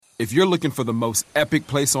If you're looking for the most epic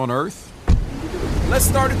place on Earth, let's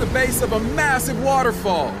start at the base of a massive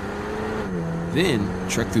waterfall. Then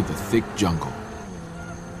trek through the thick jungle.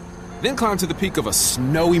 Then climb to the peak of a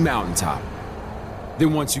snowy mountaintop.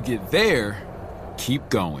 Then once you get there, keep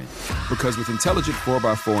going. Because with intelligent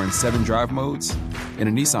 4x4 and 7 drive modes and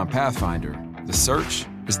a Nissan Pathfinder, the search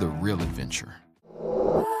is the real adventure.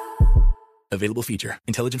 Available feature.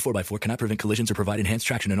 Intelligent 4x4 cannot prevent collisions or provide enhanced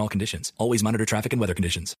traction in all conditions. Always monitor traffic and weather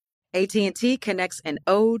conditions. AT&T connects an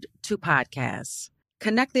ode to podcasts.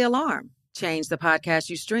 Connect the alarm. Change the podcast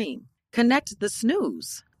you stream. Connect the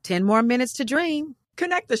snooze. 10 more minutes to dream.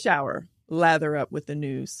 Connect the shower. Lather up with the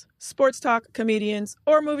news. Sports talk, comedians,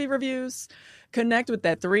 or movie reviews. Connect with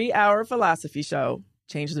that 3-hour philosophy show.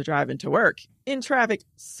 Change the drive into work. In traffic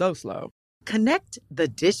so slow. Connect the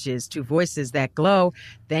dishes to voices that glow.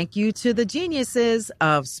 Thank you to the geniuses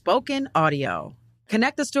of spoken audio.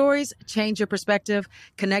 Connect the stories, change your perspective.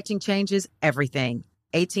 Connecting changes everything.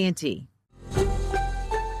 AT&T.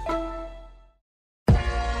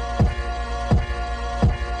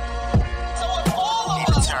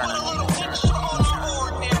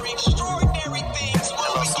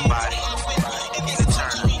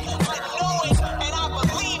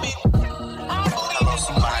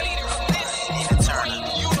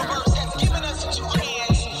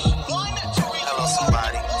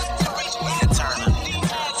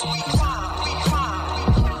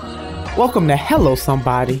 Welcome to Hello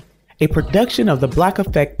Somebody, a production of the Black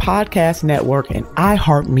Effect Podcast Network and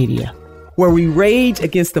iHeartMedia, where we rage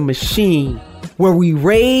against the machine, where we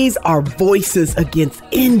raise our voices against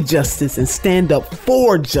injustice and stand up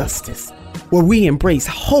for justice, where we embrace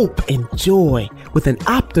hope and joy with an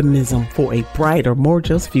optimism for a brighter, more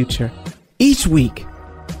just future. Each week,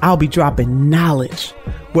 I'll be dropping knowledge,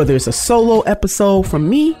 whether it's a solo episode from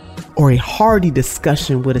me or a hearty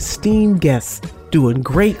discussion with esteemed guests doing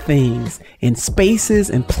great things in spaces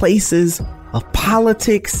and places of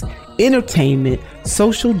politics, entertainment,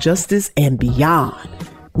 social justice, and beyond.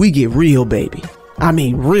 We get real, baby. I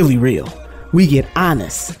mean, really real. We get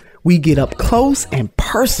honest. We get up close and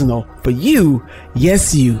personal for you,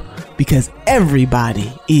 yes, you, because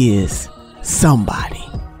everybody is somebody.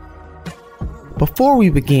 Before we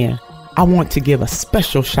begin, I want to give a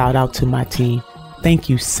special shout out to my team. Thank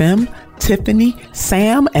you, Sim, Tiffany,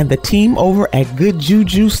 Sam, and the team over at Good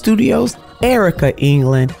Juju Studios, Erica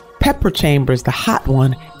England, Pepper Chambers, the hot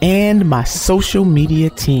one, and my social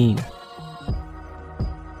media team.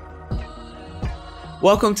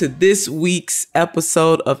 Welcome to this week's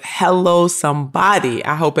episode of Hello Somebody.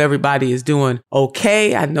 I hope everybody is doing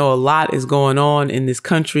okay. I know a lot is going on in this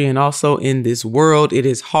country and also in this world. It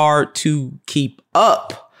is hard to keep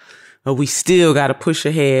up, but we still got to push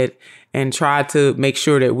ahead and try to make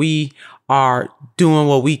sure that we are doing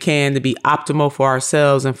what we can to be optimal for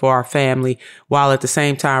ourselves and for our family, while at the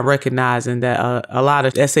same time recognizing that a lot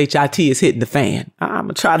of SHIT is hitting the fan. I'm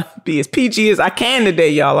going to try to be as PG as I can today,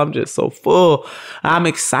 y'all. I'm just so full. I'm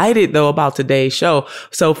excited, though, about today's show.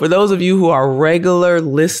 So for those of you who are regular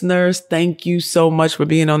listeners, thank you so much for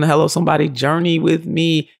being on the Hello Somebody journey with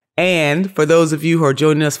me. And for those of you who are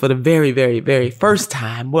joining us for the very, very, very first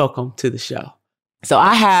time, welcome to the show. So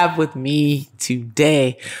I have with me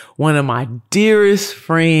today one of my dearest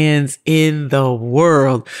friends in the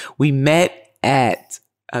world. We met at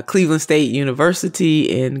Cleveland State University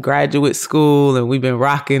in graduate school, and we've been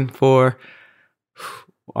rocking for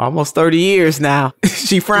almost 30 years now.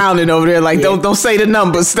 She frowning over there like, don't say the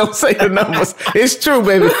numbers. Don't say the numbers. It's true,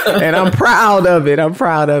 baby. And I'm proud of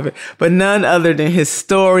it. But none other than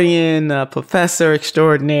historian, professor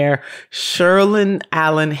extraordinaire, Cherlyn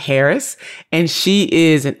Allen Harris. And she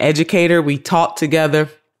is an educator. We taught together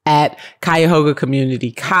at Cuyahoga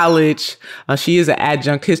Community College. She is an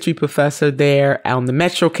adjunct history professor there on the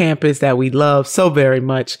Metro campus that we love so very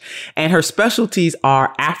much. And her specialties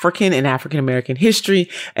are African and African American history,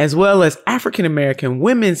 as well as African American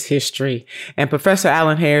women's history. And Professor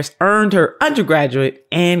Allen Harris earned her undergraduate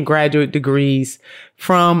and graduate degrees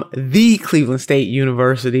from the Cleveland State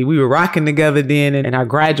University. We were rocking together then in our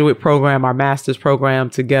graduate program, our master's program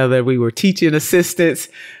together. We were teaching assistants.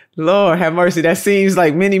 Lord have mercy. That seems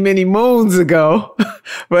like many, many moons ago,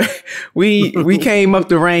 but we came up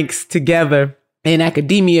the ranks together in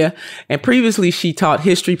academia. And previously she taught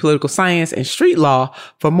history, political science, and street law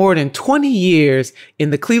for more than 20 years in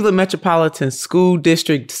the Cleveland Metropolitan School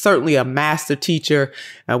District. Certainly a master teacher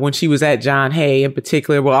when she was at John Hay in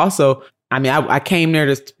particular. Well, also, I came there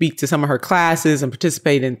to speak to some of her classes and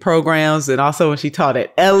participate in programs. And also when she taught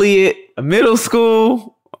at Elliott Middle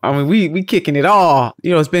School. We kicking it all.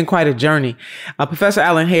 It's been quite a journey. Professor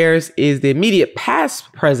Allen Harris is the immediate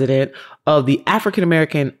past president of the African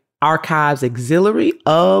American Archives Auxiliary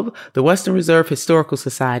of the Western Reserve Historical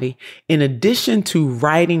Society. In addition to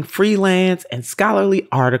writing freelance and scholarly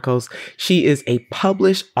articles, she is a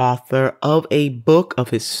published author of a book of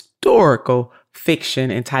historical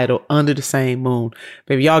fiction entitled Under the Same Moon.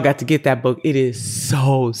 Baby, y'all got to get that book. It is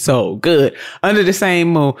so good. Under the Same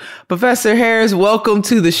Moon. Professor Harris, welcome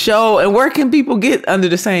to the show. And where can people get Under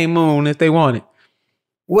the Same Moon if they want it?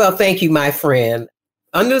 Well, thank you, my friend.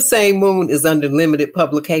 Under the Same Moon is under limited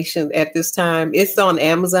publication at this time. It's on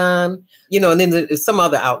Amazon, and then there's some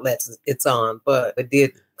other outlets it's on, but it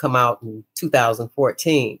did come out in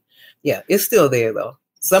 2014. Yeah, it's still there, though.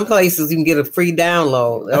 Some places you can get a free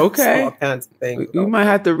download. Okay. All kinds of things. We might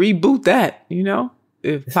have to reboot that,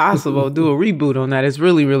 if possible. Do a reboot on that. It's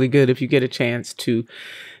really, really good. If you get a chance to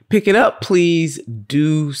pick it up, please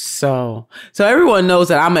do so. So everyone knows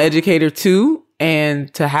that I'm an educator too.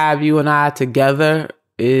 And to have you and I together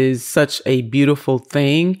is such a beautiful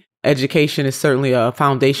thing. Education is certainly a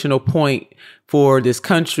foundational point for this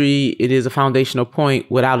country. It is a foundational point,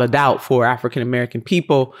 without a doubt, for African American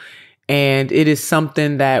people. And it is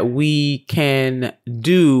something that we can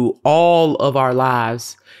do all of our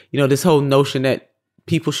lives. This whole notion that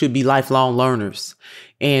people should be lifelong learners.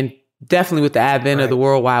 And definitely with the advent of the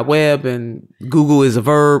World Wide Web, and Google is a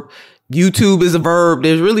verb, YouTube is a verb,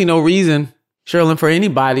 there's really no reason, Sherilyn, for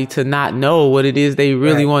anybody to not know what it is they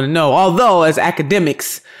really want to know. Although as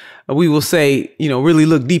academics, we will say, really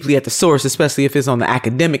look deeply at the source, especially if it's on the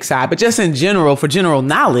academic side. But just in general, for general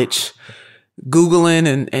knowledge, Googling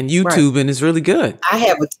and YouTubing is really good. I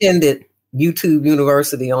have attended YouTube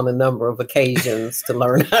University on a number of occasions to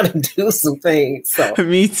learn how to do some things. So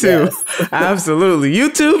me too. Yes. Absolutely.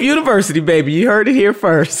 YouTube University, baby. You heard it here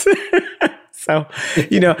first. So,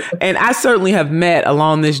 and I certainly have met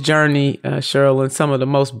along this journey, Sherilyn, some of the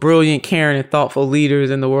most brilliant, caring, and thoughtful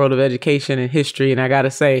leaders in the world of education and history. And I got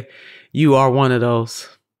to say, you are one of those.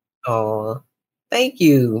 Oh, thank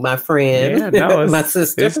you, my friend. Yeah, no, my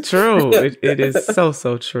sister. It's true. It is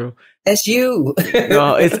so true. That's you.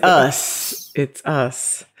 No, it's us. It's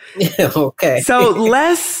us. Okay. So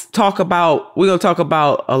let's talk about, we're going to talk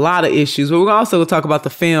about a lot of issues, but we're also going to talk about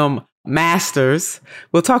the film Masters.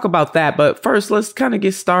 We'll talk about that. But first, let's kind of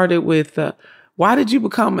get started with why did you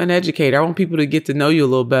become an educator? I want people to get to know you a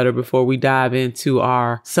little better before we dive into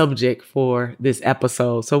our subject for this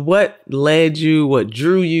episode. So what led you, what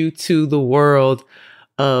drew you to the world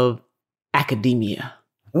of academia?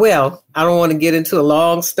 Well, I don't want to get into a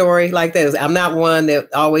long story like that. I'm not one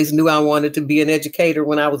that always knew I wanted to be an educator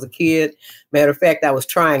when I was a kid. Matter of fact, I was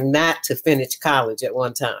trying not to finish college at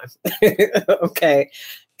one time. Okay.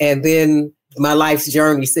 And then my life's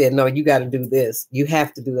journey said, no, you got to do this. You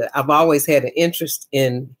have to do that. I've always had an interest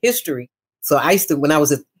in history. So I used to, when I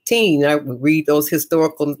was a teen, I would read those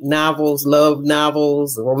historical novels, love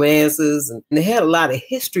novels, romances, and they had a lot of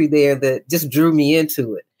history there that just drew me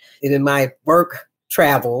into it. And in my work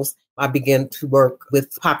travels, I began to work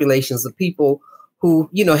with populations of people who,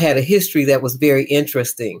 had a history that was very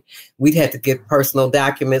interesting. We'd had to get personal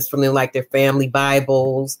documents from them, like their family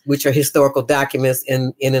Bibles, which are historical documents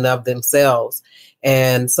in and of themselves.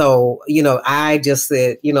 And so, I just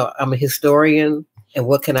said, I'm a historian, and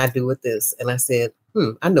what can I do with this? And I said,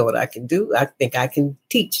 I know what I can do. I think I can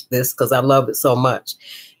teach this because I love it so much.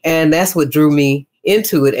 And that's what drew me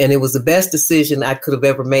into it. And it was the best decision I could have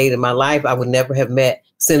ever made in my life. I would never have met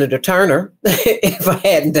Senator Turner if I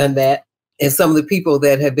hadn't done that. And some of the people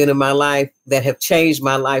that have been in my life that have changed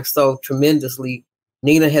my life so tremendously.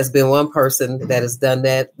 Nina has been one person that has done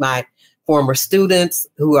that. My former students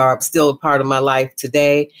who are still a part of my life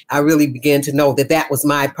today, I really began to know that that was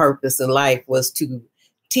my purpose in life, was to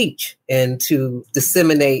teach and to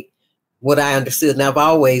disseminate what I understood. And I've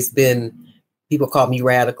always been, people call me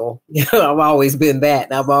radical. I've always been that.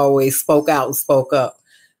 And I've always spoke out and spoke up.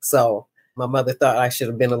 So my mother thought I should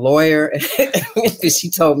have been a lawyer because she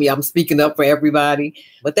told me I'm speaking up for everybody.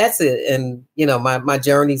 But that's it. And, my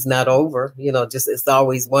journey's not over. Just it's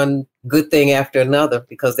always one good thing after another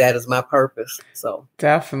because that is my purpose. So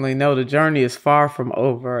definitely. No, the journey is far from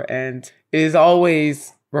over. And it is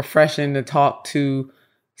always refreshing to talk to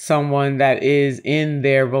someone that is in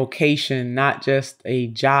their vocation, not just a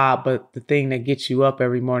job, but the thing that gets you up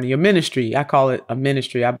every morning. Your ministry, I call it a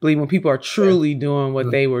ministry. I believe when people are truly doing what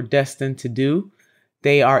they were destined to do,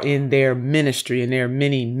 they are in their ministry, and there are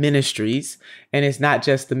many ministries. And it's not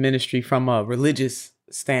just the ministry from a religious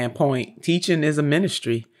standpoint. Teaching is a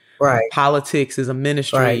ministry. Right. Politics is a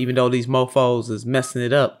ministry, even though these mofos is messing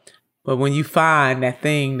it up. But when you find that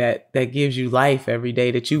thing that gives you life every day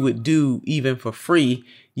that you would do even for free,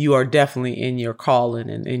 you are definitely in your calling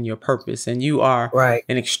and in your purpose. And you are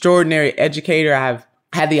an extraordinary educator. I have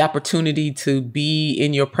had the opportunity to be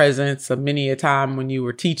in your presence of many a time when you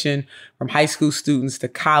were teaching from high school students to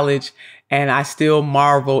college. And I still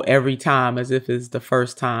marvel every time as if it's the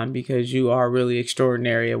first time, because you are really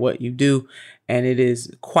extraordinary at what you do. And it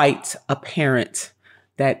is quite apparent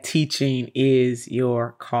that teaching is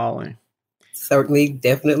your calling. Certainly,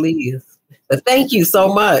 definitely is. But thank you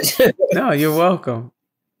so much. No, you're welcome.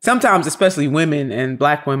 Sometimes, especially women and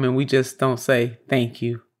Black women, we just don't say thank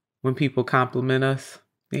you when people compliment us.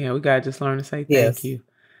 Yeah, we got to just learn to say thank you.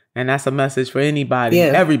 And that's a message for anybody,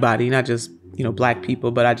 everybody, not just, Black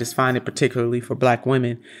people, but I just find it particularly for Black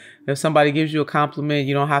women. If somebody gives you a compliment,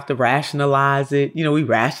 you don't have to rationalize it. We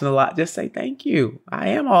rationalize, just say thank you. I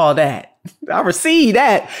am all that. I receive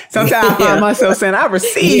that. Sometimes I find myself saying, I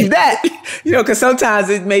receive that, because sometimes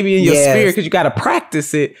it may be in your spirit because you got to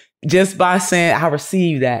practice it just by saying, I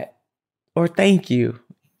receive that or thank you.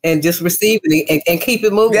 And just receive it and keep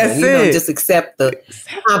it moving. That's it. Just accept the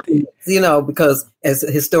compliments, because as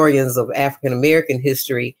historians of African American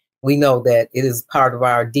history, we know that it is part of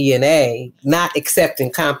our DNA. Not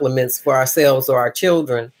accepting compliments for ourselves or our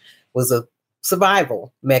children was a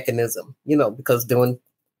survival mechanism, because during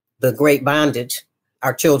the Great Bondage,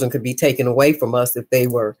 our children could be taken away from us if they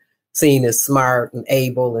were seen as smart and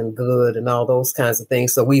able and good and all those kinds of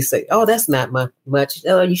things. So we say, oh, that's not much.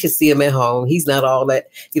 Oh, you should see him at home. He's not all that,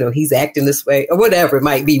 he's acting this way or whatever it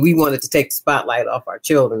might be. We wanted to take the spotlight off our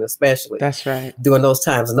children, especially. That's right. During those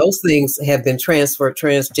times. And those things have been transferred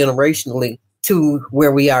transgenerationally to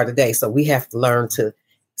where we are today. So we have to learn to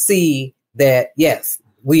see that, yes,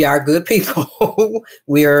 we are good people.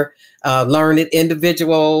 We're learned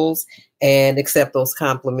individuals and accept those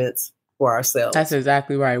compliments for ourselves. That's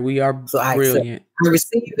exactly right. We are brilliant. I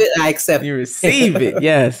receive it. I accept it. You receive it.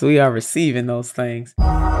 Yes, we are receiving those things.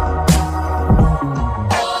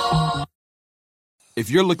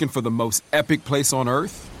 If you're looking for the most epic place on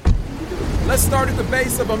earth, let's start at the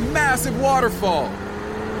base of a massive waterfall.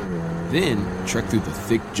 Then trek through the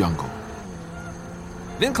thick jungle.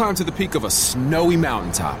 Then climb to the peak of a snowy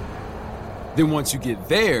mountaintop. Then once you get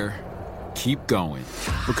there, keep going.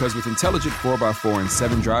 Because with intelligent 4x4 and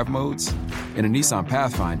 7 drive modes and a Nissan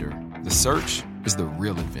Pathfinder, the search is the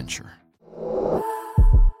real adventure.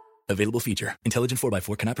 Available feature. Intelligent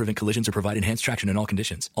 4x4 cannot prevent collisions or provide enhanced traction in all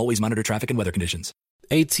conditions. Always monitor traffic and weather conditions.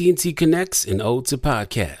 AT&T connects an ode to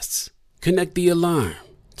podcasts. Connect the alarm.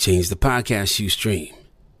 Change the podcast you stream.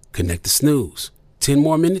 Connect the snooze. 10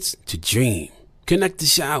 more minutes to dream. Connect the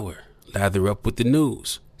shower. Lather up with the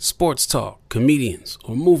news, sports talk, comedians,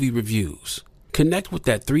 or movie reviews. Connect with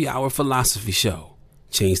that 3-hour philosophy show.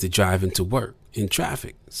 Change the drive into work in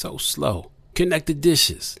traffic so slow. Connect the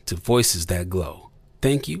dishes to voices that glow.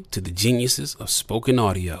 Thank you to the geniuses of spoken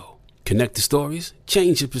audio. Connect the stories,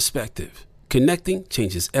 change your perspective. Connecting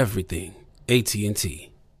changes everything. AT&T.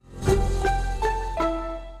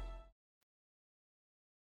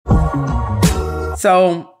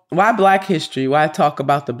 So why Black history? Why talk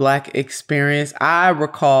about the Black experience? I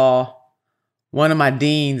recall one of my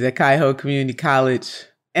deans at Cuyahoga Community College,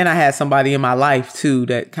 and I had somebody in my life too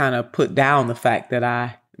that kind of put down the fact that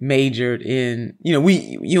I majored in,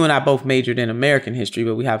 you and I both majored in American history,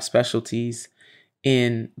 but we have specialties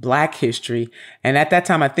in Black history. And at that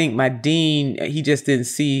time, I think my dean, he just didn't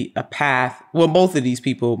see a path. Well, both of these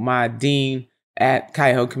people, my dean at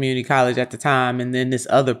Cuyahoga Community College at the time, and then this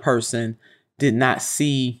other person did not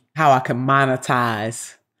see how I could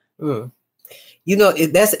monetize.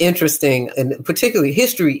 That's interesting, and particularly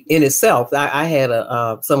history in itself. I had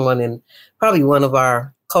someone in probably one of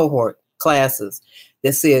our cohort classes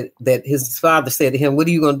that said that his father said to him, "What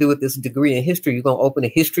are you going to do with this degree in history? You're going to open a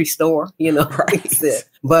history store?" Right. He said.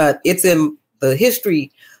 But it's in the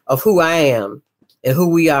history of who I am and who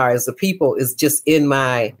we are as a people is just in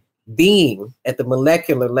my being at the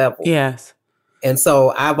molecular level. Yes. And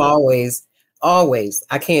so I've always,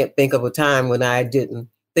 I can't think of a time when I didn't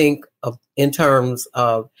think of in terms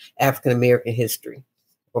of African American history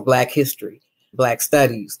or Black history, Black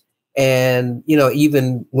studies. And,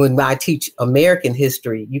 even when I teach American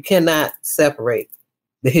history, you cannot separate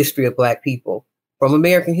the history of Black people from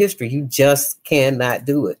American history. You just cannot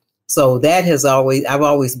do it. So that I've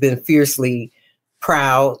always been fiercely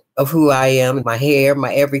proud of who I am, my hair,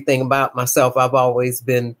 my everything about myself. I've always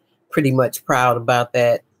been pretty much proud about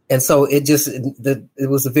that. And so it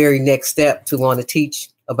was the very next step to want to teach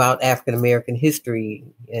about African American history,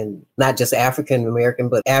 and not just African American,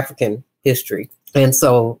 but African history. And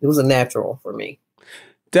so it was a natural for me.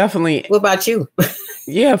 Definitely. What about you?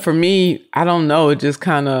 Yeah, for me, I don't know. It just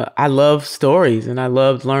I love stories and I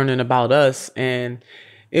loved learning about us. And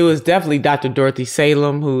it was definitely Dr. Dorothy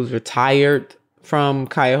Salem, who's retired from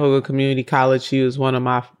Cuyahoga Community College. She was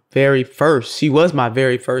my very first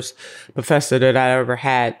professor that I ever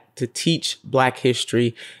had to teach Black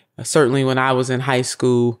history. Certainly when I was in high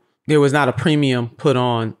school, there was not a premium put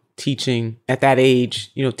on teaching at that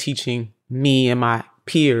age, teaching me and my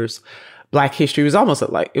peers Black history. It was almost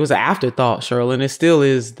like it was an afterthought, Cheryl, and it still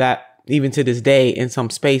is that even to this day in some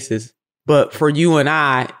spaces. But for you and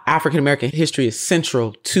I, African-American history is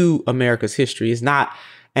central to America's history. It's not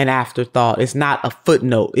an afterthought. It's not a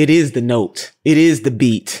footnote. It is the note. It is the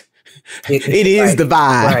beat. It is right, the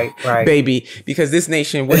vibe, right, baby, because this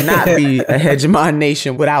nation would not be a hegemon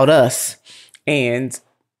nation without us. And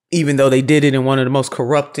even though they did it in one of the most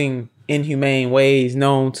corrupting, inhumane ways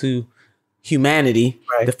known to humanity,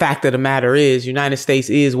 the fact of the matter is United States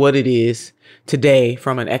is what it is today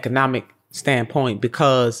from an economic standpoint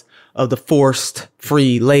because of the forced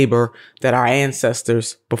free labor that our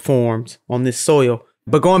ancestors performed on this soil.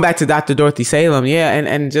 But going back to Dr. Dorothy Salem,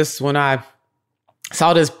 and just when I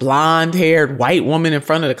saw this blonde-haired white woman in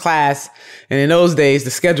front of the class, and in those days,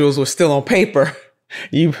 the schedules were still on paper.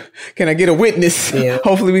 Can I get a witness? Yeah.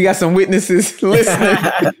 Hopefully we got some witnesses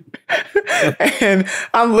listening. And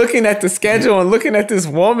I'm looking at the schedule and looking at this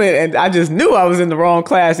woman, and I just knew I was in the wrong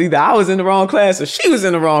class. Either I was in the wrong class or she was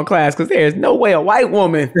in the wrong class, because there's no way a white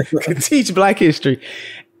woman could teach Black history.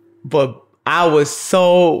 But I was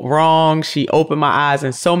so wrong. She opened my eyes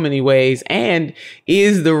in so many ways and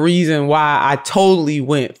is the reason why I totally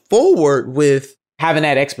went forward with having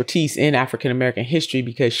that expertise in African-American history,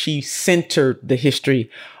 because she centered the history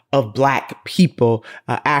of Black people,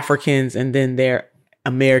 Africans, and then their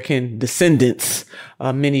American descendants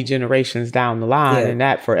many generations down the line. And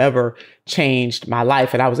that forever changed my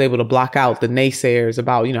life. And I was able to block out the naysayers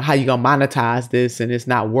about, how you gonna monetize this and it's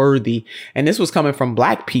not worthy. And this was coming from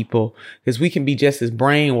Black people, because we can be just as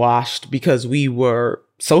brainwashed because we were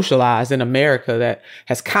socialized in America that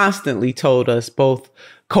has constantly told us both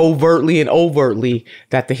covertly and overtly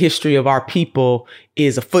that the history of our people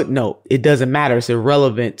is a footnote. It doesn't matter. It's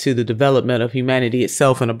irrelevant to the development of humanity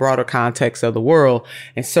itself in a broader context of the world,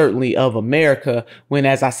 and certainly of America, when,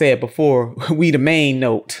 as I said before, we the main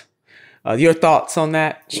note. Your thoughts on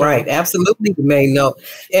that? Sure. Right. Absolutely the main note.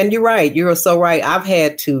 And you're right. You're so right. I've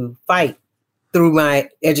had to fight through my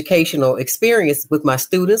educational experience with my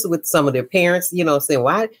students, with some of their parents, saying,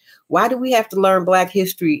 why do we have to learn Black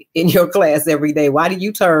history in your class every day? Why do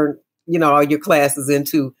you turn, all your classes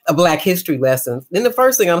into a Black history lesson? Then the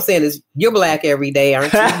first thing I'm saying is, you're Black every day,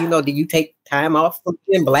 aren't you? Do you take time off from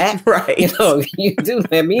being Black? Right. You do.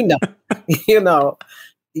 Let me know.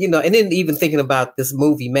 And then even thinking about this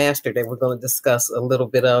movie Master that we're going to discuss a little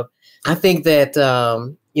bit of, I think that,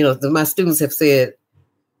 my students have said,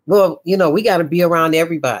 well, we got to be around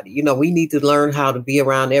everybody. We need to learn how to be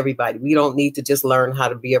around everybody. We don't need to just learn how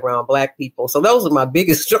to be around Black people. So those are my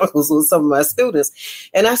biggest struggles with some of my students.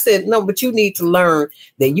 And I said, no, but you need to learn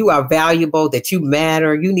that you are valuable, that you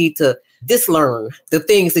matter. You need to dislearn the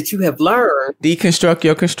things that you have learned. Deconstruct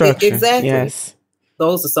your construction. Exactly. Yes.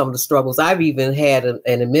 Those are some of the struggles. I've even had an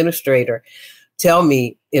administrator tell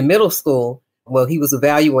me in middle school, well, he was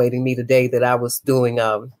evaluating me the day that I was doing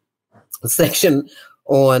a section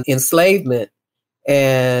on enslavement.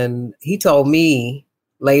 And he told me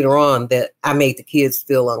later on that I made the kids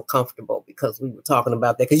feel uncomfortable because we were talking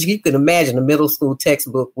about that. Because you can imagine a middle school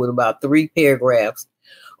textbook with about 3 paragraphs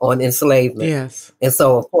on enslavement. Yes. And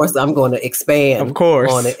so, of course, I'm going to expand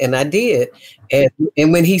on it. And I did.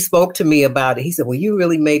 And when he spoke to me about it, he said, well, you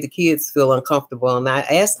really made the kids feel uncomfortable. And I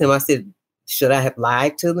asked him, I said, should I have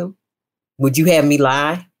lied to them? Would you have me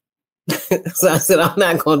lie? So I said, I'm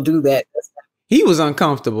not going to do that. He was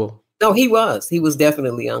uncomfortable. No, he was. He was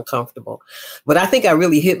definitely uncomfortable. But I think I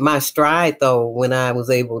really hit my stride, though, when I was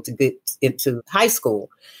able to get into high school.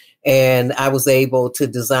 And I was able to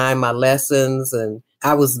design my lessons. And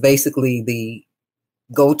I was basically the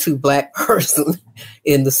go-to Black person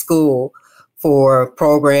in the school for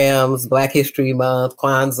programs, Black History Month,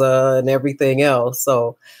 Kwanzaa, and everything else.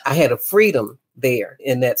 So I had a freedom there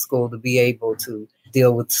in that school to be able to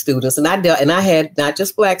deal with students. And I had not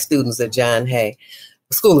just Black students at John Hay,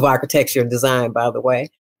 School of Architecture and Design, by the way.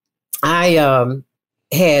 I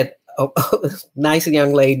had a nice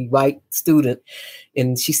young lady, white student,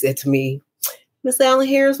 and she said to me, Miss Allen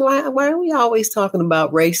Harris, why are we always talking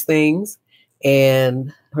about race things?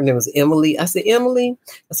 And her name was Emily. I said, Emily,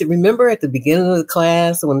 remember at the beginning of the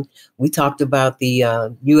class when we talked about the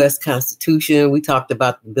U.S. Constitution, we talked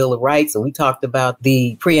about the Bill of Rights, and we talked about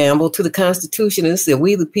the preamble to the Constitution, and it said,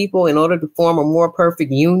 we the people, in order to form a more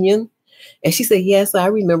perfect union. And she said, yes, I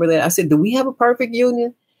remember that. I said, do we have a perfect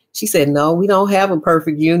union? She said, no, we don't have a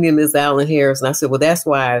perfect union, Ms. Allen Harris. And I said, well, that's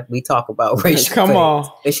why we talk about racial Come things. on.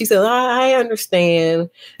 And she said, I understand.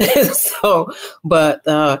 So, but,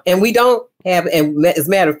 and we don't have, and as a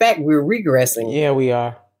matter of fact, we're regressing. Yeah, we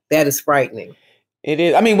are. That is frightening. It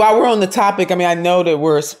is. I mean, while we're on the topic, I mean, I know that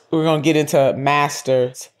we're going to get into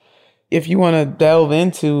masters. If you want to delve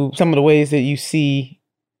into some of the ways that you see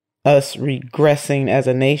us regressing as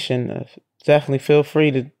a nation, definitely feel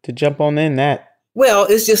free to jump on in that. Well,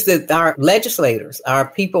 it's just that our legislators,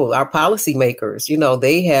 our people, our policymakers, you know,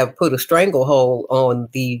 they have put a stranglehold on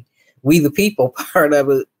the we the people part of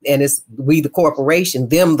it. And it's we the corporation,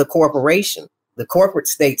 them the corporation. The corporate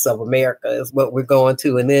states of America is what we're going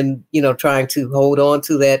to. And then, you know, trying to hold on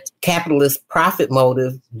to that capitalist profit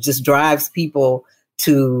motive just drives people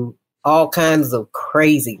to all kinds of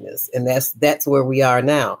craziness. And that's where we are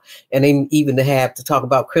now. And then even to have to talk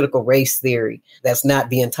about critical race theory that's not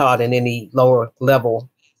being taught in any lower level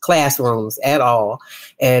classrooms at all.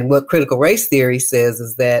 And what critical race theory says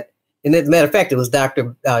is that, and as a matter of fact, it was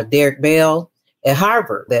Dr. Derek Bell at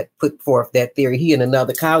Harvard that put forth that theory, he and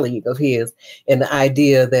another colleague of his, and the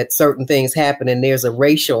idea that certain things happen and there's a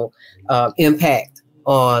racial impact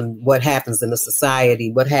on what happens in a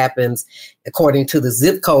society, what happens according to the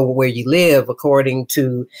zip code where you live, according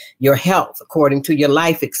to your health, according to your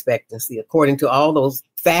life expectancy, according to all those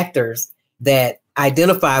factors that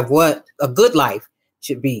identify what a good life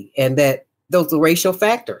should be. And that those are racial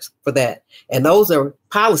factors for that. And those are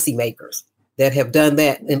policymakers that have done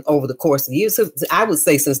that over the course of years. So I would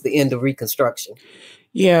say since the end of Reconstruction.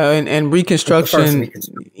 Yeah, and Reconstruction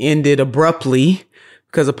ended abruptly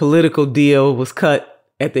because a political deal was cut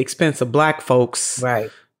at the expense of Black folks.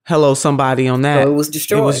 Right. Hello, somebody on that. So it was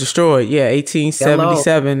destroyed. It was destroyed. Yeah,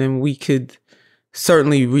 1877. Hello. And we could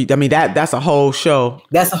certainly read. I mean, that's a whole show.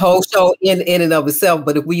 That's a whole show in and of itself.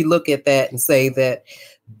 But if we look at that and say that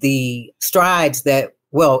the strides that,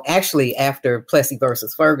 well, actually, after Plessy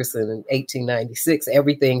versus Ferguson in 1896,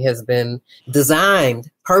 everything has been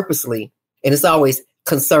designed purposely. And it's always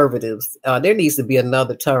conservatives. There needs to be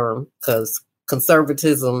another term because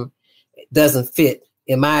conservatism doesn't fit,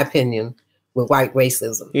 in my opinion, with white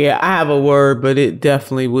racism. Yeah, I have a word, but it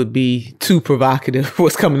definitely would be too provocative.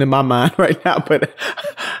 What's coming to my mind right now, but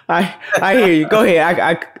I hear you. Go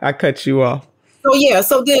ahead. I cut you off. So yeah,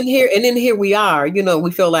 so then here we are, you know, we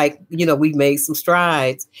feel like, you know, we've made some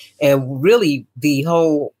strides, and really the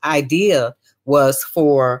whole idea was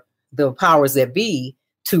for the powers that be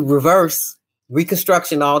to reverse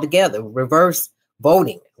Reconstruction altogether, reverse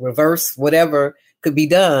voting, reverse whatever could be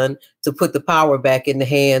done to put the power back in the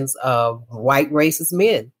hands of white racist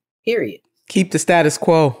men, period. Keep the status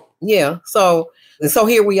quo. Yeah. So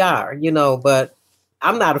here we are, you know, but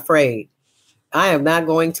I'm not afraid. I am not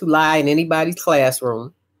going to lie in anybody's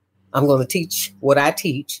classroom. I'm going to teach what I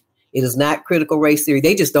teach. It is not critical race theory.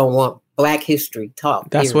 They just don't want Black history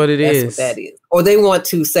taught. That's what it is. That's what that is. Or they want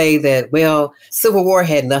to say that, well, Civil War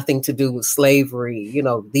had nothing to do with slavery. You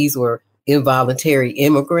know, these were involuntary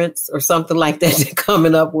immigrants or something like that they're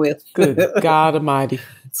coming up with. Good God Almighty.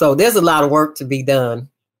 So there's a lot of work to be done.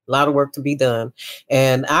 A lot of work to be done.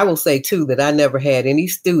 And I will say, too, that I never had any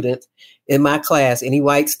student in my class, any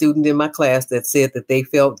white student in my class that said that they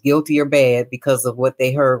felt guilty or bad because of what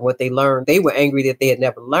they heard, what they learned. They were angry that they had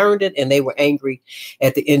never learned it, and they were angry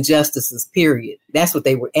at the injustices, period. That's what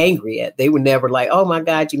they were angry at. They were never like, oh, my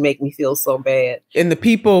God, you make me feel so bad. And the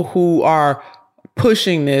people who are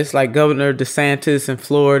pushing this, like Governor DeSantis in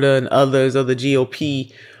Florida and others of the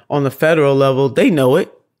GOP on the federal level, they know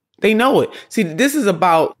it. They know it. See, this is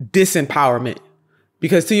about disempowerment.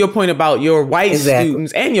 Because to your point about your white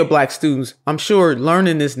students and your Black students, I'm sure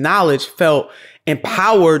learning this knowledge felt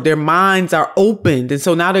empowered. Their minds are opened. And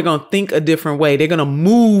so now they're going to think a different way. They're going to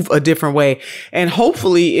move a different way. And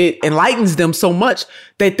hopefully it enlightens them so much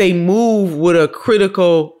that they move with a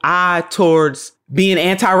critical eye towards being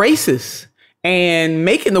anti-racist and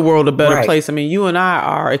making the world a better place. I mean, you and I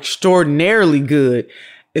are extraordinarily good,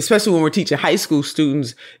 especially when we're teaching high school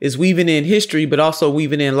students, is weaving in history, but also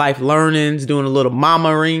weaving in life learnings, doing a little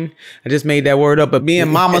mama-ring. I just made that word up, but being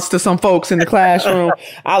mamas to some folks in the classroom.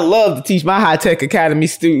 I love to teach my high-tech academy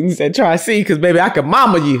students at Tri-C because, baby, I can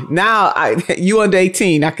mama you. Now, you under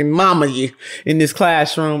 18, I can mama you in this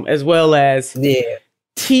classroom, as well as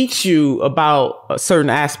teach you about certain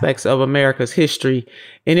aspects of America's history.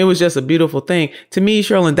 And it was just a beautiful thing. To me,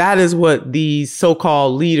 Sherlyn, that is what these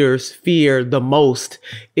so-called leaders fear the most,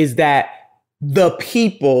 is that the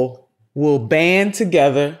people will band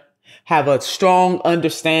together, have a strong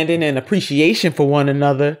understanding and appreciation for one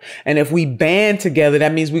another. And if we band together,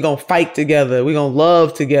 that means we're going to fight together. We're going to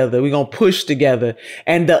love together. We're going to push together.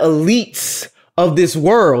 And the elites of this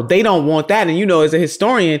world. They don't want that. And, you know, as a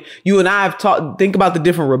historian, you and I have think about the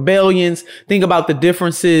different rebellions, think about the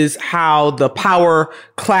differences, how the power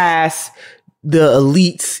class, the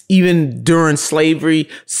elites, even during slavery,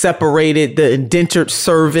 separated the indentured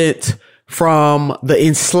servant from the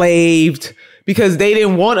enslaved, because they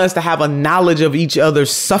didn't want us to have a knowledge of each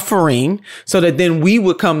other's suffering so that then we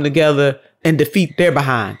would come together and defeat their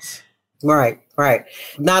behinds. Right.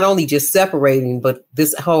 Not only just separating, but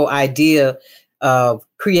this whole idea of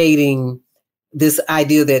creating this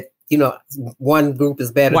idea that, you know, one group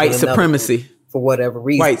is better white than another supremacy for whatever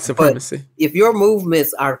reason. White supremacy. But if your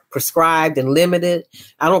movements are prescribed and limited,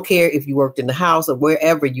 I don't care if you worked in the house or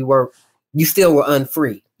wherever you worked, you still were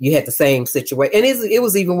unfree. You had the same situation. And it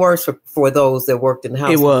was even worse for those that worked in the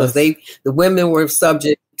house. It was. Because the women were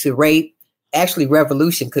subject to rape. Actually,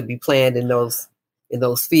 revolution could be planned in those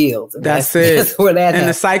fields. And that's it. That's where that and happened.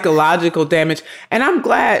 The psychological damage. And I'm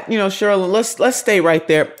glad, you know, Shirley, let's stay right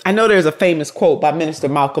there. I know there's a famous quote by Minister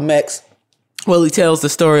Malcolm X. Well, he tells the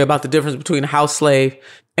story about the difference between a house slave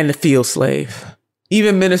and the field slave.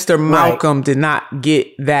 Even Minister Malcolm did not get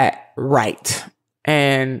that right.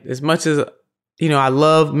 And as much as, you know, I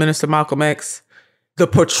love Minister Malcolm X, the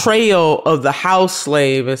portrayal of the house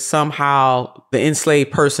slave as somehow the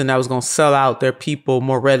enslaved person that was going to sell out their people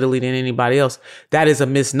more readily than anybody else, that is a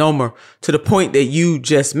misnomer to the point that you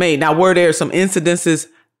just made. Now, were there some incidences?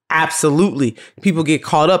 Absolutely. People get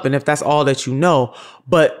caught up, and if that's all that you know,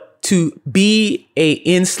 but to be a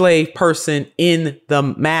enslaved person in the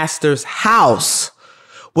master's house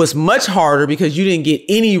was much harder because you didn't get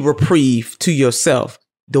any reprieve to yourself.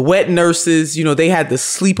 The wet nurses, you know, they had to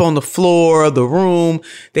sleep on the floor of the room.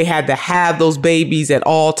 They had to have those babies at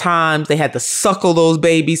all times. They had to suckle those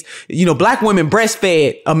babies. You know, Black women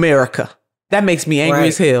breastfed America. That makes me angry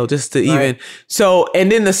as hell just to even. So,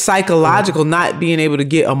 and then the psychological, not being able to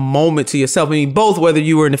get a moment to yourself. I mean, both, whether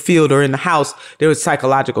you were in the field or in the house, there was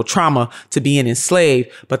psychological trauma to being enslaved,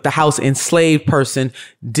 but the house enslaved person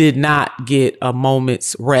did not get a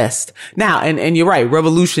moment's rest. Now, and you're right,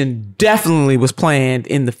 revolution definitely was planned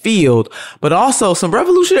in the field, but also some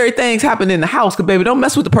revolutionary things happened in the house. Cause baby, don't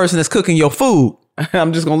mess with the person that's cooking your food.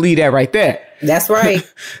 I'm just going to leave that right there. That's right.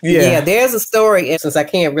 Yeah, there's a story, and since I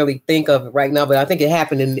can't really think of it right now, but I think it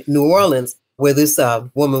happened in New Orleans where this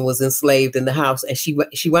woman was enslaved in the house, and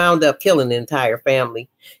she wound up killing the entire family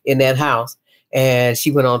in that house. And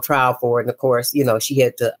she went on trial for it. And of course, you know, she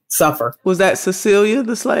had to suffer. Was that Cecilia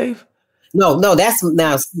the slave? No, that's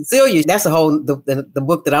now Cecilia. That's the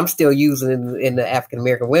book that I'm still using in the African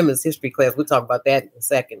American women's history class. We'll talk about that in a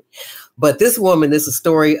second. But this woman, this is a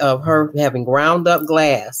story of her having ground up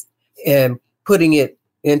glass and putting it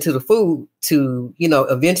into the food to, you know,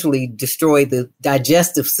 eventually destroy the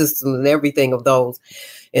digestive system and everything of those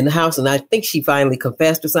in the house. And I think she finally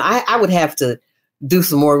confessed. So I would have to do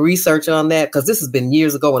some more research on that, because this has been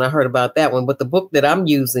years ago when I heard about that one. But the book that I was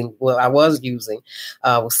using,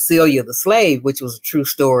 was Celia the Slave, which was a true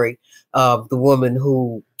story of the woman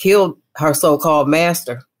who killed her so-called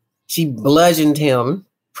master. She bludgeoned him,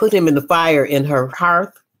 put him in the fire in her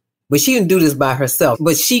hearth, but she didn't do this by herself.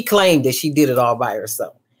 But she claimed that she did it all by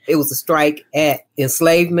herself. It was a strike at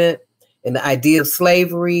enslavement and the idea of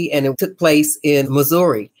slavery, and it took place in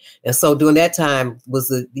Missouri. And so during that time was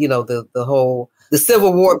the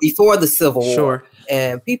Civil War, before the Civil War. Sure.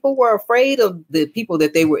 And people were afraid of the people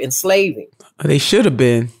that they were enslaving. They should have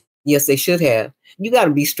been. Yes, they should have. You got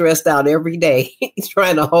to be stressed out every day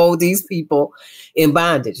trying to hold these people in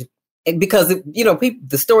bondage. And because, you know,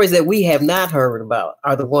 the stories that we have not heard about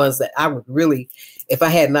are the ones that I would really, if I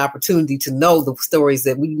had an opportunity to know the stories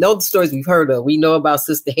that we know, the stories we've heard of. We know about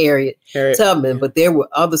Sister Harriet Tubman, but there were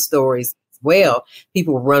other stories as well.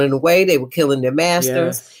 People were running away. They were killing their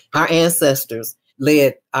masters. Yes. Our ancestors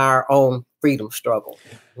led our own freedom struggle.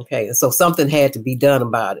 Okay. And so something had to be done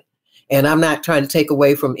about it. And I'm not trying to take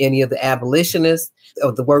away from any of the abolitionists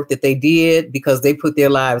of the work that they did, because they put their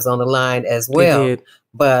lives on the line as well.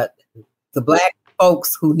 But the Black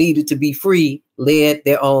folks who needed to be free led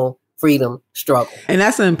their own freedom struggle. And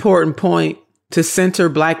that's an important point, to center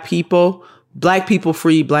Black people. Black people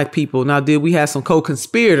free Black people. Now, did we have some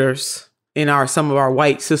co-conspirators in some of our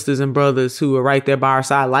white sisters and brothers who were right there by our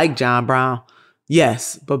side, like John Brown?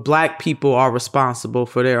 Yes, but Black people are responsible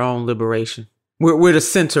for their own liberation. We're the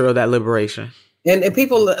center of that liberation. And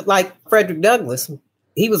people like Frederick Douglass,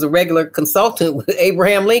 he was a regular consultant with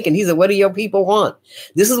Abraham Lincoln. He said, what do your people want?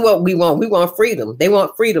 This is what we want. We want freedom. They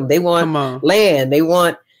want freedom. They want land. They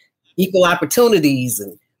want equal opportunities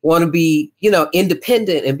and want to be, you know,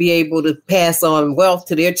 independent and be able to pass on wealth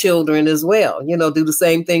to their children as well. You know, do the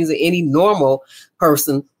same things that any normal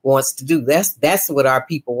person wants to do. That's what our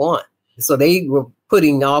people want. So they were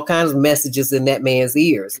putting all kinds of messages in that man's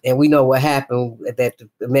ears. And we know what happened, that the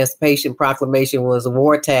Emancipation Proclamation was a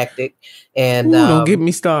war tactic. And don't get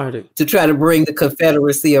me started. To try to bring the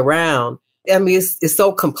Confederacy around. I mean, it's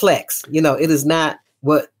so complex. You know, it is not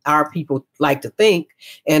what our people like to think.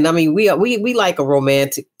 And I mean, we like a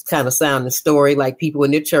romantic kind of sounding story, like people in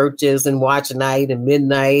their churches and watch night and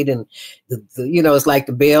midnight, and it's like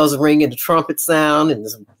the bells ring and the trumpet sound and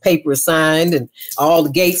the paper is signed and all the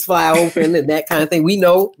gates fly open and that kind of thing. We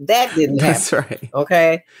know that didn't happen. That's right.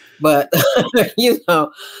 Okay. But,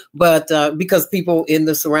 because people in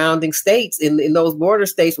the surrounding states, in those border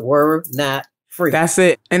states, were not free. That's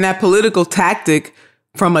it. And that political tactic,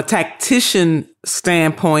 from a tactician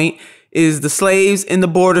standpoint, is the slaves in the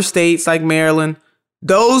border states like Maryland.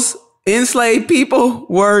 Those enslaved people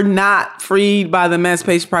were not freed by the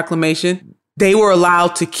Emancipation Proclamation. They were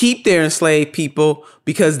allowed to keep their enslaved people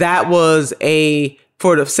because that was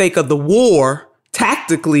for the sake of the war.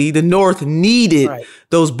 Tactically, the North needed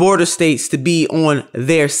those border states to be on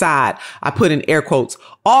their side. I put in air quotes.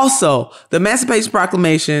 Also, the Emancipation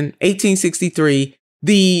Proclamation, 1863,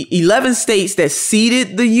 the 11 states that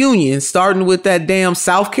ceded the Union, starting with that damn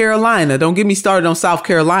South Carolina. Don't get me started on South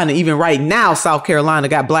Carolina. Even right now, South Carolina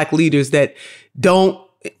got black leaders that don't.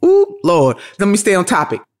 Ooh, Lord. Let me stay on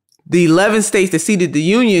topic. The 11 states that ceded the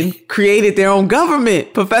Union created their own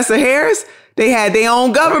government. Professor Harris, they had their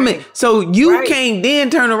own government. So you can't then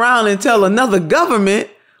turn around and tell another government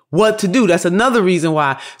what to do. That's another reason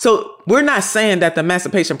why. So we're not saying that the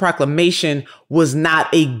Emancipation Proclamation was not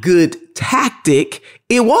a good tactic.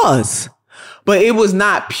 It was, but it was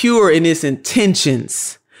not pure in its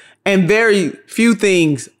intentions. And very few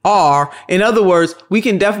things are. In other words, we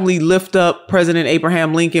can definitely lift up President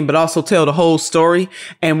Abraham Lincoln, but also tell the whole story.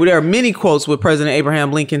 And there are many quotes with President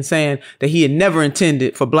Abraham Lincoln saying that he had never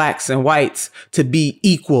intended for blacks and whites to be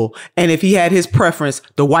equal. And if he had his preference,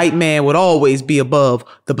 the white man would always be above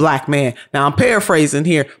the black man. Now, I'm paraphrasing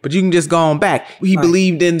here, but you can just go on back. He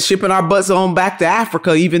believed in shipping our butts on back to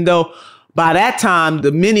Africa, even though by that time,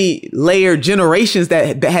 the many layered generations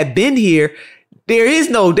that had been here, there is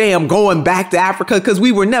no damn going back to Africa because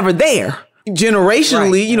we were never there.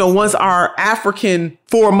 Generationally, once our African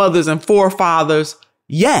foremothers and forefathers,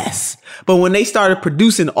 yes. But when they started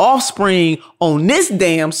producing offspring on this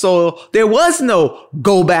damn soil, there was no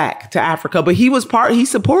go back to Africa. But he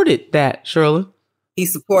supported that, Shirley. He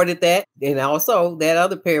supported that. And also that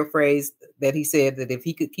other paraphrase that he said that if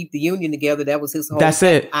he could keep the Union together, that was his whole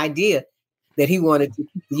idea. That he wanted to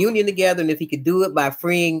keep the Union together, and if he could do it by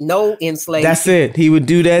freeing no enslaved That's it. He would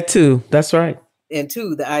do that too. That's right. And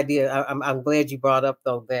two, the idea, I'm glad you brought up,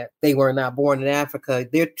 though, that they were not born in Africa.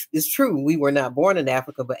 It's true, we were not born in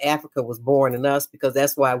Africa, but Africa was born in us, because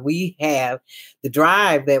that's why we have the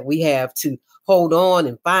drive that we have to hold on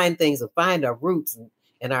and find things and find our roots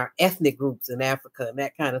and our ethnic groups in Africa and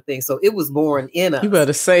that kind of thing. So it was born in us. You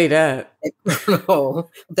better say that.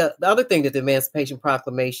 The other thing that the Emancipation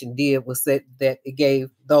Proclamation did was that it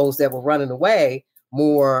gave those that were running away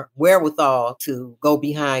more wherewithal to go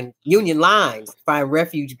behind Union lines, find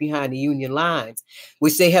refuge behind the Union lines,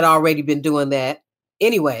 which they had already been doing that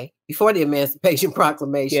anyway before the Emancipation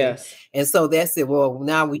Proclamation. Yes. And so that's it. Well,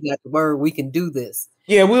 now we got the word, we can do this.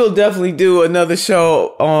 Yeah, we'll definitely do another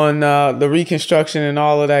show on the Reconstruction and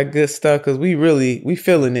all of that good stuff, because we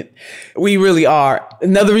feeling it. We really are.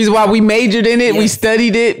 Another reason why we majored in it, we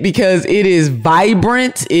studied it, because it is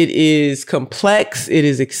vibrant, it is complex, it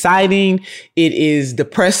is exciting, it is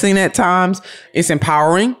depressing at times, it's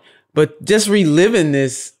empowering. But just reliving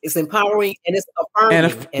this. It's empowering and it's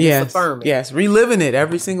affirming. It's affirming. Yes, reliving it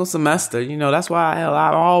every single semester. That's why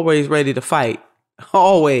I'm always ready to fight.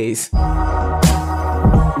 Always.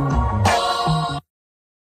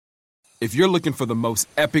 If you're looking for the most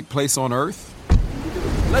epic place on Earth,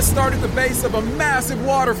 let's start at the base of a massive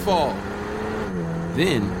waterfall.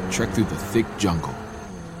 Then trek through the thick jungle.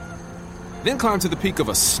 Then climb to the peak of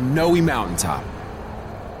a snowy mountaintop.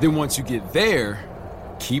 Then once you get there,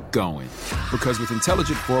 keep going. Because with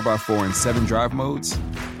intelligent 4x4 and 7 drive modes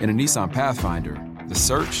and a Nissan Pathfinder, the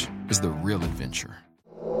search is the real adventure.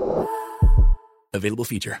 Available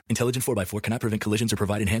feature. Intelligent 4x4 cannot prevent collisions or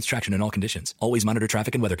provide enhanced traction in all conditions. Always monitor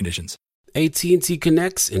traffic and weather conditions. AT&T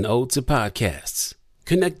connects an ode to podcasts.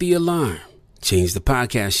 Connect the alarm. Change the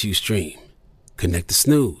podcast you stream. Connect the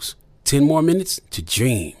snooze. 10 more minutes to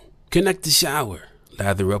dream. Connect the shower.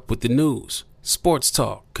 Lather up with the news, sports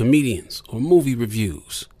talk, comedians, or movie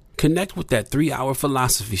reviews. Connect with that 3-hour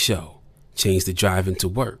philosophy show. Change the drive into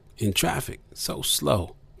work in traffic so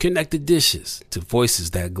slow. Connect the dishes to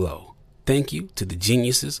voices that glow. Thank you to the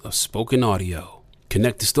geniuses of spoken audio.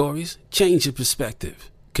 Connect the stories, change your perspective.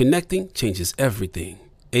 Connecting changes everything.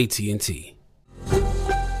 AT&T.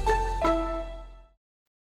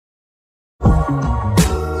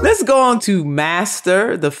 Let's go on to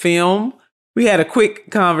Master, the film. We had a quick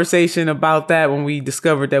conversation about that when we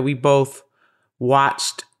discovered that we both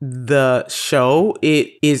watched the show.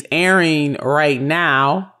 It is airing right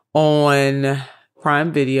now on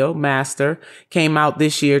Prime Video. Master came out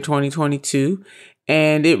this year, 2022,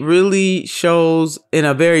 and it really shows in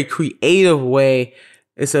a very creative way.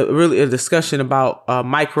 It's really a discussion about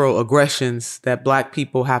microaggressions that Black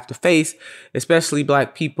people have to face, especially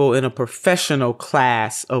Black people in a professional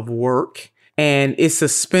class of work. And it's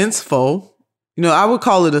suspenseful. You know, I would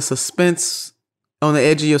call it a suspense on the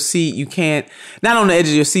edge of your seat. You can't, not on the edge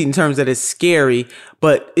of your seat in terms that it's scary,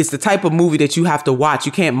 but it's the type of movie that you have to watch.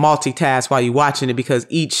 You can't multitask while you're watching it because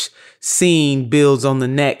each scene builds on the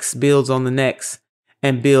next, builds on the next,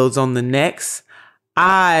 and builds on the next.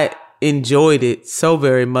 I enjoyed it so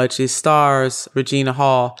very much. It stars Regina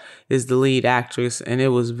Hall is the lead actress, and it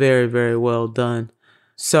was very, very well done.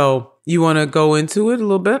 So you want to go into it a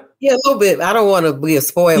little bit? Yeah, a little bit. I don't want to be a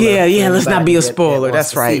spoiler. Yeah. Let's not be a spoiler.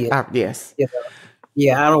 That's right. Yes. You know?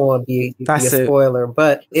 Yeah, I don't want to be a spoiler,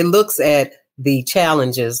 but it looks at the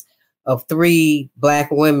challenges of 3 Black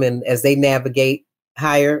women as they navigate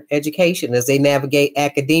higher education, as they navigate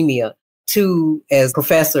academia, 2 as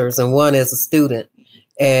professors and 1 as a student.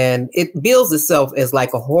 And it bills itself as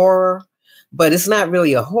like a horror, but it's not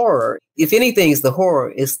really a horror. If anything is the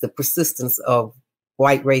horror, it's the persistence of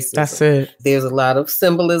white racism. That's it. There's a lot of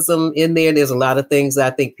symbolism in there. There's a lot of things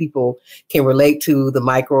I think people can relate to. The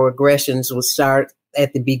microaggressions will start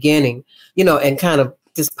at the beginning, you know, and kind of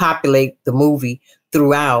just populate the movie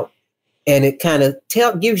throughout. And it kind of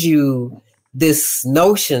gives you this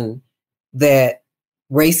notion that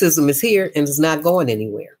racism is here and is not going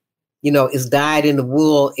anywhere. You know, it's dyed in the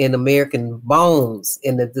wool in American bones,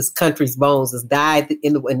 in this country's bones. It's dyed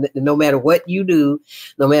no matter what you do,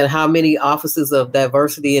 no matter how many offices of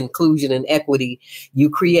diversity, inclusion, and equity you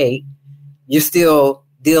create, you're still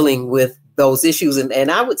dealing with those issues. And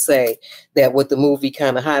I would say that what the movie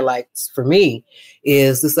kind of highlights for me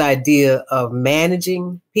is this idea of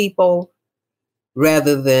managing people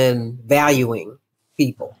rather than valuing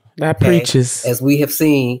people. That preaches. As we have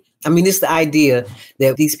seen. I mean, it's the idea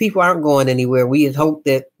that these people aren't going anywhere. We had hoped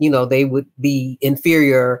that, you know, they would be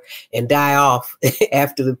inferior and die off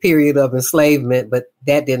after the period of enslavement, but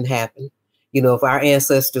that didn't happen. You know, if our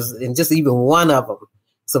ancestors, and just even one of them,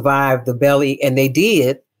 survived the belly, and they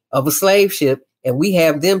did, of a slave ship, and we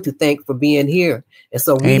have them to thank for being here. And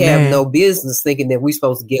so we have no business thinking that we're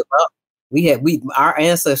supposed to give up. Our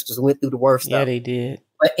ancestors went through the worst stuff. Yeah, they did.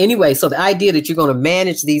 But anyway, so the idea that you're going to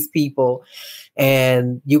manage these people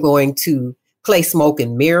and you're going to play smoke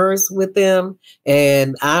and mirrors with them.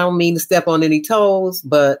 And I don't mean to step on any toes,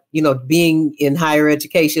 but, you know, being in higher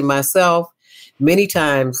education myself, many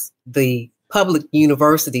times the public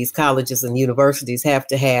universities, colleges and universities have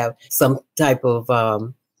to have some type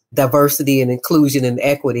of diversity and inclusion and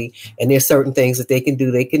equity. And there's certain things that they can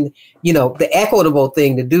do. They can, you know, the equitable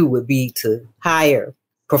thing to do would be to hire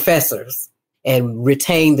professors and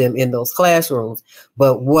retain them in those classrooms.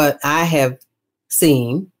 But what I have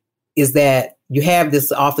seen is that you have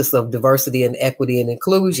this Office of Diversity and Equity and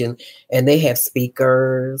Inclusion, and they have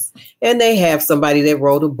speakers, and they have somebody that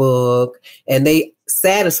wrote a book, and they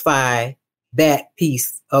satisfy that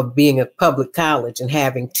piece of being a public college and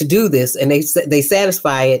having to do this. And they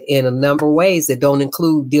satisfy it in a number of ways that don't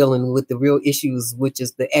include dealing with the real issues, which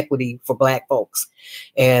is the equity for Black folks.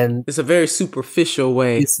 And it's a very superficial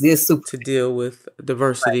way to deal with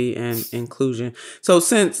diversity and inclusion. So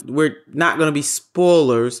since we're not going to be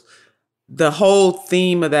spoilers, the whole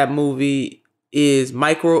theme of that movie is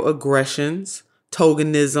microaggressions,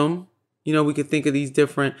 tokenism. You know, we could think of these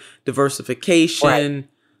different diversification,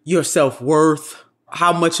 your self-worth.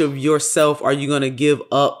 How much of yourself are you going to give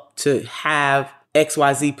up to have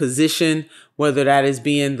XYZ position, whether that is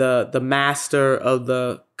being the master of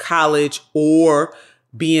the college or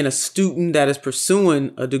being a student that is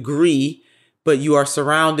pursuing a degree, but you are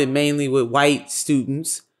surrounded mainly with white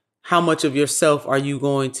students. How much of yourself are you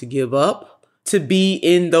going to give up to be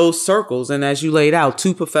in those circles? And as you laid out,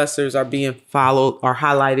 2 professors are being followed or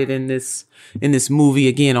highlighted in this movie,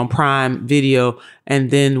 again, on Prime Video, and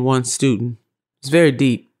then 1 student. It's very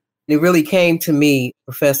deep. It really came to me,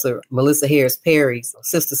 Professor Melissa Harris Perry's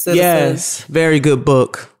Sister Citizen. Yes, very good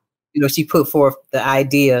book. You know, she put forth the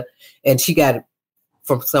idea, and she got it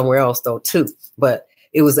from somewhere else, though, too. But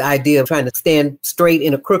it was the idea of trying to stand straight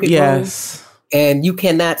in a crooked room. And you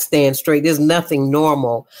cannot stand straight. There's nothing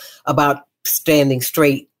normal about standing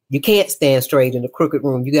straight You can't stand straight in a crooked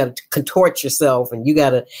room. You got to contort yourself, and you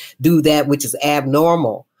got to do that which is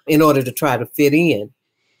abnormal in order to try to fit in.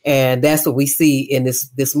 And that's what we see in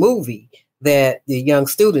this movie, that the young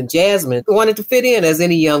student, Jasmine, wanted to fit in as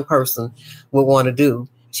any young person would want to do.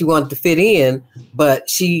 She wanted to fit in, but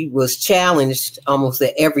she was challenged almost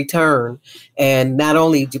at every turn. And not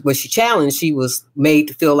only was she challenged, she was made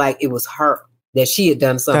to feel like it was her, that she had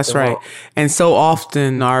done something That's right. wrong. And so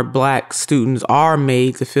often our Black students are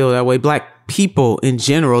made to feel that way. Black people in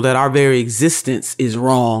general, that our very existence is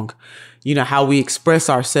wrong. You know, how we express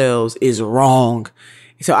ourselves is wrong.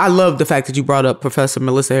 So I love the fact that you brought up Professor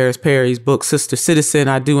Melissa Harris Perry's book, Sister Citizen.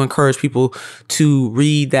 I do encourage people to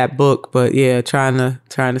read that book, but yeah, trying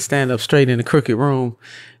to stand up straight in a crooked room.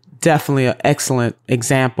 Definitely an excellent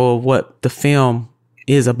example of what the film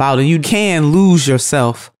is about. And you can lose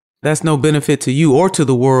yourself. That's no benefit to you or to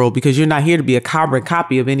the world, because you're not here to be a carbon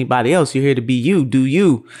copy of anybody else. You're here to be you, do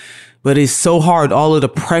you. But it's so hard, all of the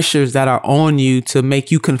pressures that are on you to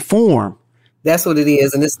make you conform. That's what it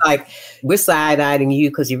is. And it's like, we're side-eyeing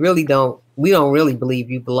you because we don't really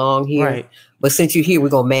believe you belong here. Right. But since you're here, we're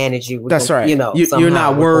going to manage you. That's right. You know, you're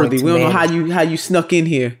not worthy. We don't know manage. how you snuck in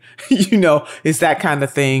here. You know, it's that kind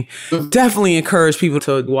of thing. Mm-hmm. Definitely encourage people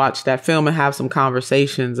to watch that film and have some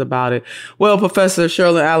conversations about it. Well, Professor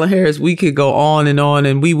Cherlyn Allen Harris, we could go on,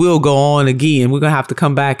 and we will go on again. We're going to have to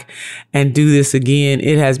come back and do this again.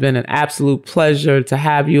 It has been an absolute pleasure to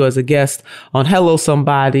have you as a guest on Hello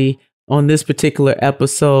Somebody on this particular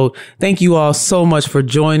episode. Thank you all so much for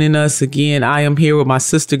joining us again. I am here with my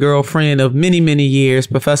sister girlfriend of many, many years,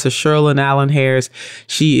 Professor Cherlyn Allen Harris.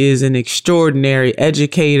 She is an extraordinary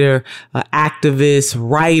educator, activist,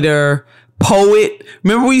 writer, poet.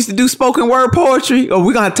 Remember we used to do spoken word poetry? Oh,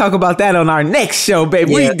 we're going to talk about that on our next show,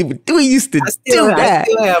 baby. Yeah. We used to do that. I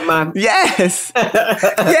still have mine. Yes.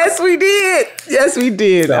 Yes, we did. Yes, we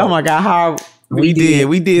did. So, oh my God. How we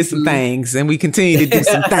did some things, and we continue to do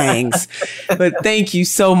some things. But thank you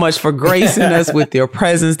so much for gracing us with your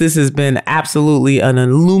presence. This has been absolutely an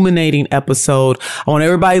illuminating episode. I want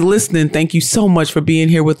everybody listening, thank you so much for being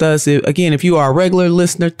here with us. Again, if you are a regular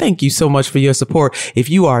listener, thank you so much for your support. If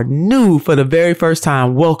you are new for the very first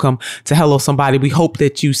time, welcome to Hello Somebody. We hope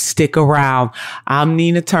that you stick around. I'm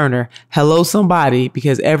Nina Turner. Hello Somebody,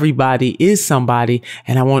 because everybody is somebody,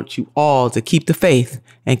 and I want you all to keep the faith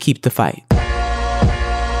and keep the fight.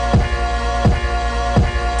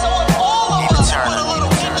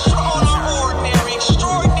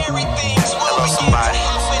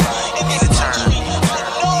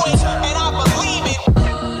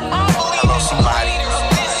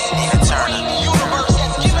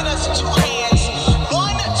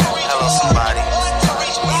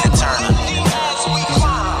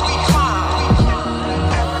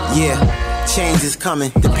 Change is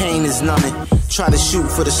coming, the pain is numbing. Try to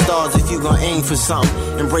shoot for the stars if you gon' aim for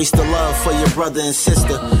something. Embrace the love for your brother and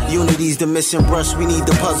sister. Unity's the missing brush, we need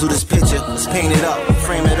to puzzle this picture. Let's paint it up,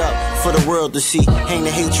 frame it up for the world to see. Hang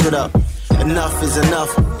the hatred up. Enough is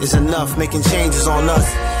enough, making changes on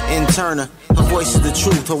us. In Turner, her voice is the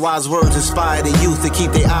truth. Her wise words inspire the youth to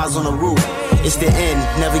keep their eyes on the roof. It's the end,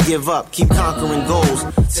 never give up, keep conquering goals.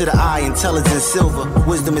 To the eye, intelligence silver,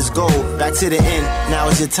 wisdom is gold. Back to the end, now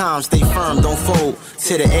is your time, stay firm, don't fold.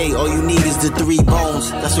 To the A, all you need is the 3 bones.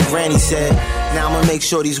 That's what Granny said. Now I'ma make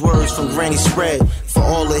sure these words from Granny spread. For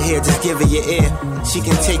all the hair, just give her your ear. She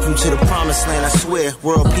can take you to the promised land, I swear.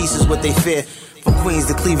 World peace is what they fear. From Queens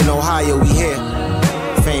to Cleveland, Ohio, we here.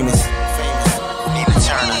 Famous. Nina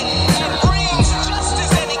Turner.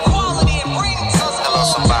 Hello,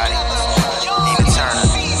 somebody. Nina Turner.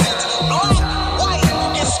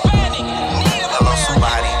 Hello,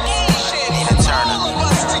 somebody. Nina Turner.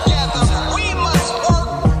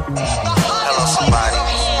 Hello, somebody.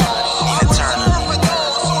 Nina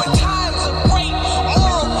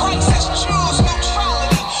Turner.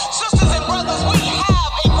 Sisters and brothers, we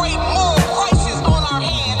have a great moral crisis on our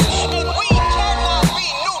hands, and we cannot be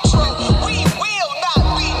neutral. We will not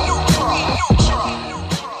be neutral.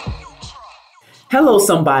 Hello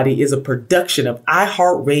Somebody is a production of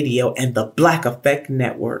iHeartRadio and the Black Effect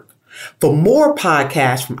Network. For more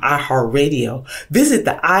podcasts from iHeartRadio, visit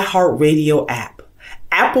the iHeartRadio app,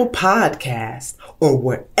 Apple Podcasts, or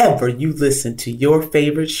wherever you listen to your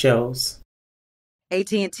favorite shows.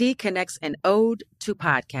 AT&T connects an ode to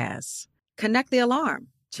podcasts. Connect the alarm.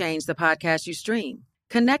 Change the podcast you stream.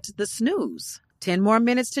 Connect the snooze. 10 more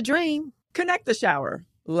minutes to dream. Connect the shower.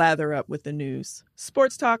 Lather up with the news,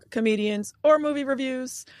 sports talk, comedians, or movie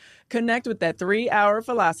reviews. Connect with that 3-hour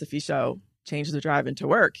philosophy show. Change the drive into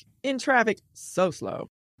work in traffic so slow.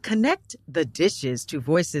 Connect the dishes to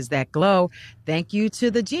voices that glow. Thank you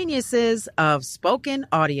to the geniuses of spoken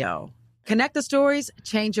audio. Connect the stories,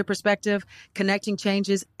 change your perspective. Connecting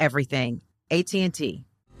changes everything. AT&T.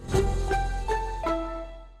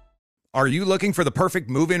 Are you looking for the perfect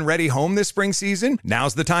move-in ready home this spring season?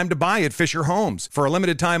 Now's the time to buy at Fisher Homes. For a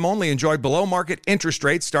limited time only, enjoy below-market interest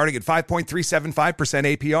rates starting at 5.375%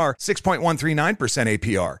 APR, 6.139%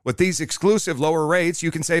 APR. With these exclusive lower rates,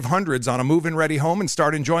 you can save hundreds on a move-in ready home and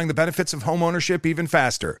start enjoying the benefits of home ownership even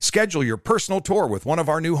faster. Schedule your personal tour with one of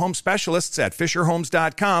our new home specialists at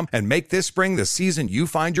FisherHomes.com and make this spring the season you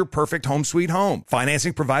find your perfect home sweet home.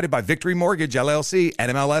 Financing provided by Victory Mortgage, LLC,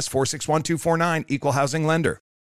 NMLS 461249, Equal Housing Lender.